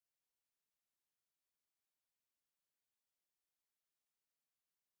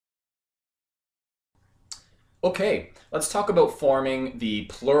Okay, let's talk about forming the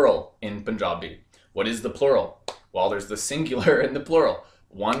plural in Punjabi. What is the plural? Well, there's the singular and the plural.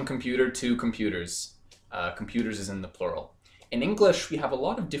 One computer, two computers. Computers is in the plural. In English, we have a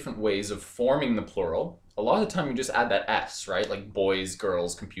lot of different ways of forming the plural. A lot of the time you just add that S, right? Like boys,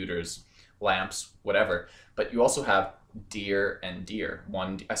 girls, computers, lamps, whatever. But you also have deer and deer.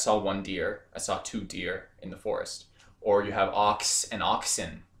 I saw one deer. I saw two deer in the forest. Or you have ox and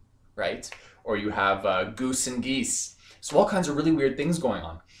oxen, right? Or you have goose and geese. So all kinds of really weird things going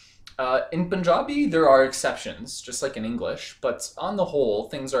on. In Punjabi, there are exceptions, just like in English, but on the whole,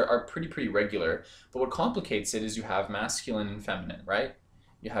 things are pretty regular. But what complicates it is you have masculine and feminine, right?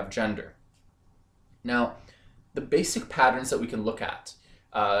 You have gender. Now, the basic patterns that we can look at,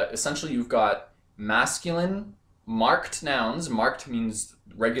 essentially you've got masculine marked nouns. Marked means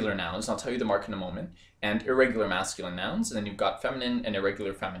regular nouns. I'll tell you the mark in a moment. And irregular masculine nouns. And then you've got feminine and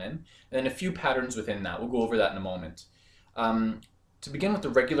irregular feminine. And then a few patterns within that. We'll go over that in a moment. To begin with the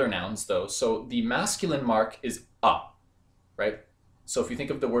regular nouns though, so the masculine mark is a, right? So if you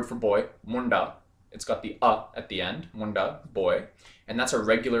think of the word for boy, munDaa, it's got the a at the end, munDaa, boy, and that's a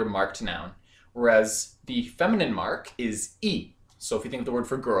regular marked noun. Whereas the feminine mark is e. So if you think of the word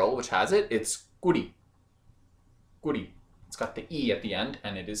for girl, which has it, it's kuRii, kuRii. It's got the e at the end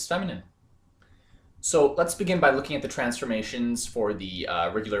and it is feminine. So let's begin by looking at the transformations for the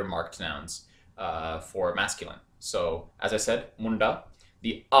regular marked nouns for masculine. So, as I said, munDaa,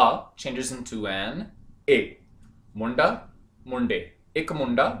 the a changes into an a. munDaa, munDe. Ik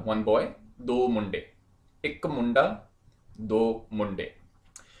munDaa, one boy, do munDe. Ik munDaa, do munDe.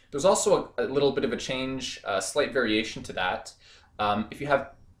 There's also a little bit of a change, a slight variation to that. If you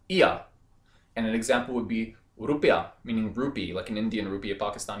have iya, and an example would be rupiaa, meaning rupee, like an Indian rupee, a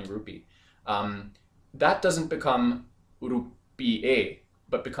Pakistani rupee. That doesn't become rupee,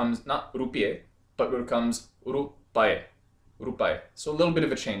 but becomes not rupee, but becomes rupae, rupae. So a little bit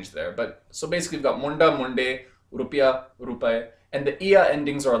of a change there. But so basically we've got munDaa, munDe, rupiaa, rupae, and the ia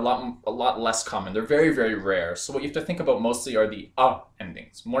endings are a lot less common. They're very rare. So what you have to think about mostly are the a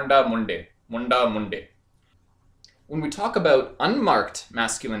endings. munDaa, munDe, munDaa, munDe. When we talk about unmarked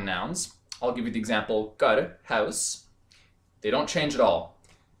masculine nouns, I'll give you the example ghar, house. They don't change at all.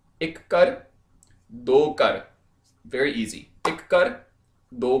 Ik ghar, do ghar. Very easy. Ik ghar,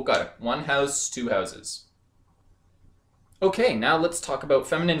 do ghar. One house, two houses. Okay, now let's talk about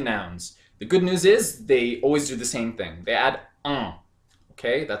feminine nouns. The good news is they always do the same thing. They add un.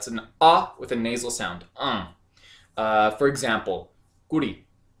 Okay, that's an a with a nasal sound. Un. For example, kuRii,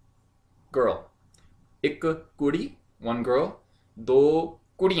 girl. Ik kuRii, one girl. Do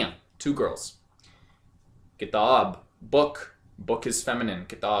kuRiiaaM, two girls. Kitaab, book. Book is feminine,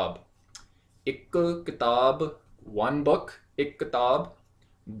 kitaab. Ik kitaab, one book. Ik kitaab.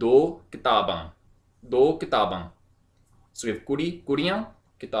 Do kitaabaaM, do kitaabaaM. So we have kuRii, kuRiiaaM,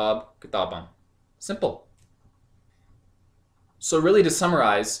 kitaab, kitaabaaM. Simple. So really to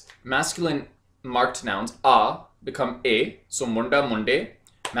summarize, masculine marked nouns, a, become a. So munDaa, munDe.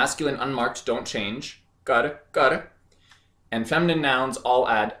 Masculine unmarked don't change. Ghar, ghar. And feminine nouns all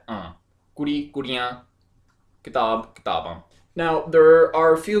add un. kuRii, kuRiiaaM, kitaab, kitaabaaM. Now, there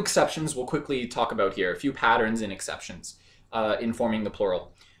are a few exceptions we'll quickly talk about here, a few patterns and exceptions in forming the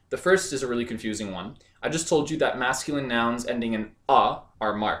plural. The first is a really confusing one. I just told you that masculine nouns ending in a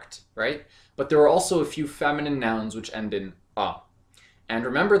are marked, right? But there are also a few feminine nouns which end in a. And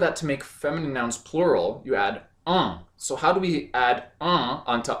remember that to make feminine nouns plural, you add un. So how do we add un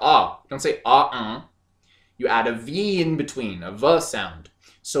onto a? You don't say un. You add a v in between, a v sound.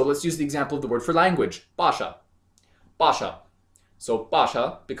 So let's use the example of the word for language, bhasha. Bhasha. So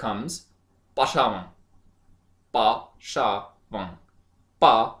bhasha becomes bhashaavaM. BhashaavaM.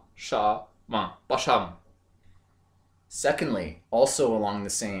 BhashaavaM. BhashaavaM. Secondly, also along the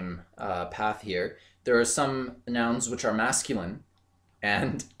same path here, there are some nouns which are masculine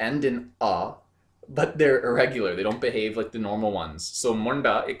and end in a, but they're irregular. They don't behave like the normal ones. So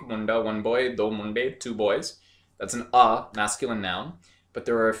munDaa, ik munDaa, one boy, do munDe, two boys. That's an a masculine noun. But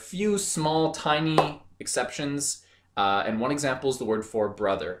there are a few small, tiny exceptions. And one example is the word for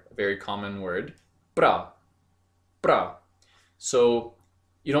brother, a very common word, bra, bra. So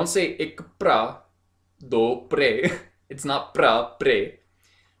you don't say ik bra, do pre. It's not bra, pre,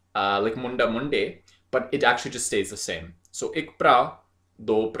 like munDaa, munDe, but it actually just stays the same. So ik bra,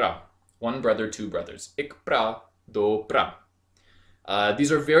 do bra. One brother, two brothers. Ik bra, do bra.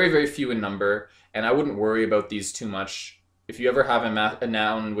 These are very few in number, and I wouldn't worry about these too much. If you ever have a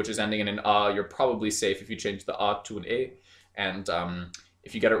noun which is ending in an a, you're probably safe if you change the a to an a. And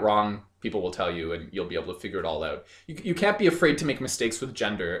if you get it wrong, people will tell you, and you'll be able to figure it all out. You can't be afraid to make mistakes with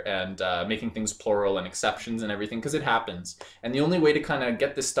gender and making things plural and exceptions and everything, because it happens. And the only way to kind of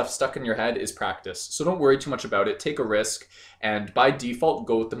get this stuff stuck in your head is practice. So don't worry too much about it. Take a risk, and by default,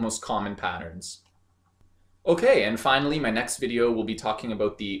 go with the most common patterns. Okay, and finally, my next video will be talking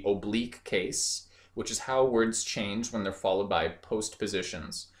about the oblique case, which is how words change when they're followed by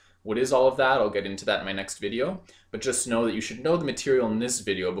postpositions. What is all of that? I'll get into that in my next video, but just know that you should know the material in this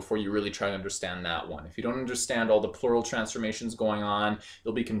video before you really try to understand that one. If you don't understand all the plural transformations going on,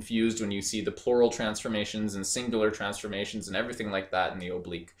 you'll be confused when you see the plural transformations and singular transformations and everything like that in the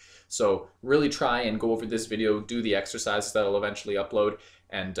oblique. So really try and go over this video, do the exercises that I'll eventually upload,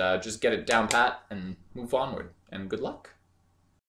 and just get it down pat and move onward. And good luck.